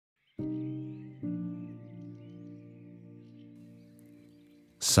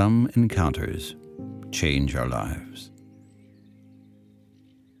Some encounters change our lives.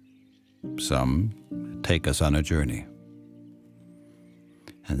 Some take us on a journey.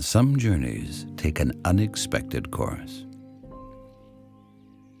 And some journeys take an unexpected course.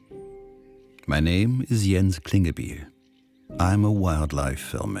 My name is Jens Klingebiel. I'm a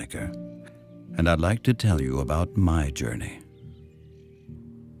wildlife filmmaker, and I'd like to tell you about my journey.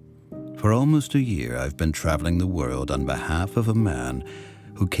 For almost a year, I've been traveling the world on behalf of a man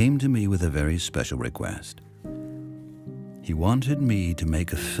who came to me with a very special request. He wanted me to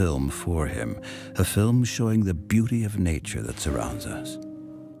make a film for him, a film showing the beauty of nature that surrounds us.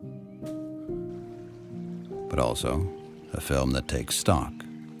 But also a film that takes stock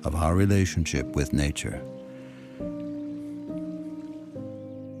of our relationship with nature.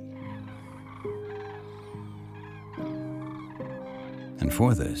 And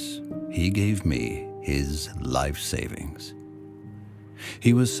for this, he gave me his life savings.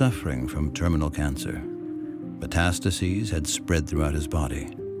 He was suffering from terminal cancer. Metastases had spread throughout his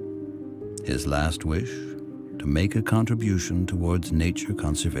body. His last wish, to make a contribution towards nature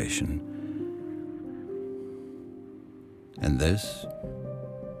conservation. And this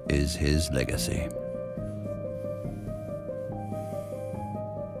is his legacy.